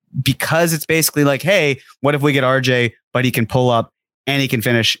because it's basically like, hey, what if we get RJ, but he can pull up and he can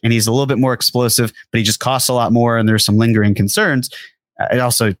finish and he's a little bit more explosive, but he just costs a lot more and there's some lingering concerns.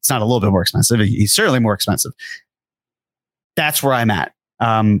 It's not a little bit more expensive. He's certainly more expensive. That's where I'm at.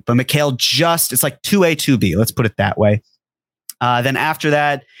 But Mikal it's like 2A, 2B. Let's put it that way. Then after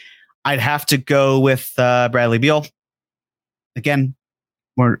that, I'd have to go with Bradley Beal. Again,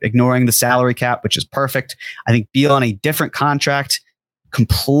 we're ignoring the salary cap, which is perfect. I think Beal on a different contract,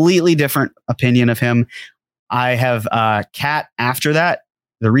 completely different opinion of him. I have Cat after that.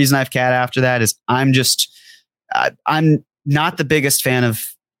 The reason I have Cat after that is I'm not the biggest fan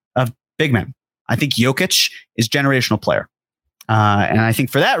of big men. I think Jokic is a generational player. And I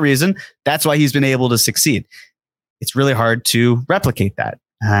think for that reason, that's why he's been able to succeed. It's really hard to replicate that.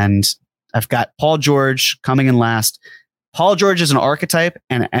 And I've got Paul George coming in last. Paul George is an archetype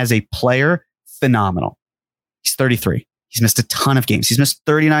and as a player, phenomenal. He's 33. He's missed a ton of games. He's missed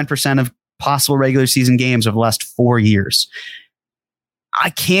 39% of possible regular season games over the last 4 years. I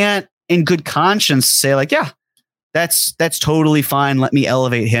can't in good conscience say like, yeah, that's totally fine. Let me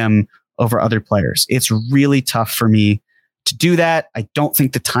elevate him over other players. It's really tough for me to do that. I don't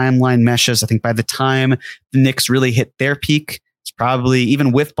think the timeline meshes. I think by the time the Knicks really hit their peak, it's probably,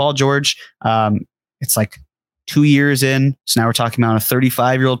 even with Paul George, it's like 2 years in. So now we're talking about a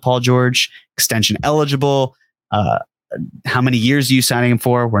 35-year-old Paul George, extension eligible. How many years are you signing him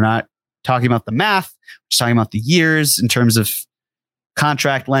for? We're not talking about the math. We're just talking about the years in terms of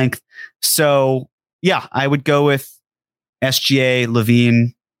contract length. So yeah, I would go with SGA,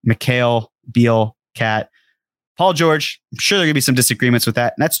 LaVine, Mikal, Beal, Cat, Paul George. I'm sure there are going to be some disagreements with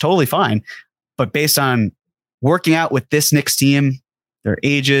that, and that's totally fine. But based on working out with this Knicks team, their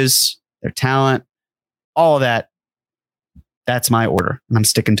ages, their talent, all of that, that's my order, and I'm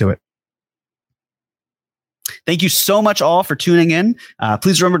sticking to it. Thank you so much all for tuning in.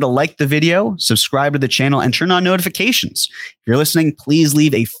 Please remember to like the video, subscribe to the channel, and turn on notifications. If you're listening, please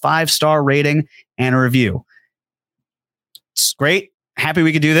leave a 5-star rating and a review. It's great. Happy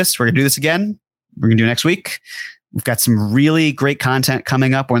we could do this. We're going to do this again. We're going to do it next week. We've got some really great content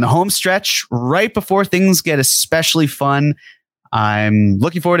coming up. We're in the home stretch right before things get especially fun. I'm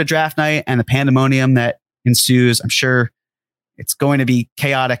looking forward to draft night and the pandemonium that ensues. I'm sure it's going to be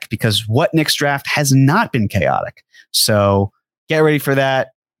chaotic because what Knicks draft has not been chaotic. So get ready for that.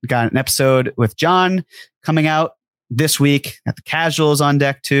 We got an episode with John coming out this week. Got the casuals on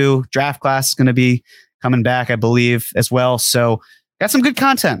deck too. Draft class is going to be coming back, I believe, as well. So got some good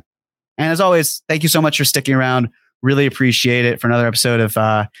content. And as always, thank you so much for sticking around. Really appreciate it for another episode of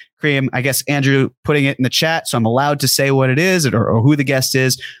C.R.E.A.M. I guess Andrew putting it in the chat, so I'm allowed to say what it is or who the guest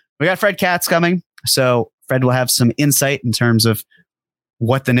is. We got Fred Katz coming. So Fred will have some insight in terms of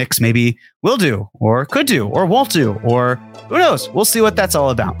what the Knicks maybe will do or could do or won't do, or who knows? We'll see what that's all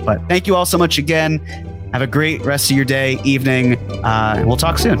about. But thank you all so much again. Have a great rest of your day, evening, and we'll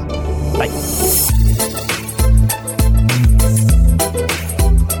talk soon. Bye.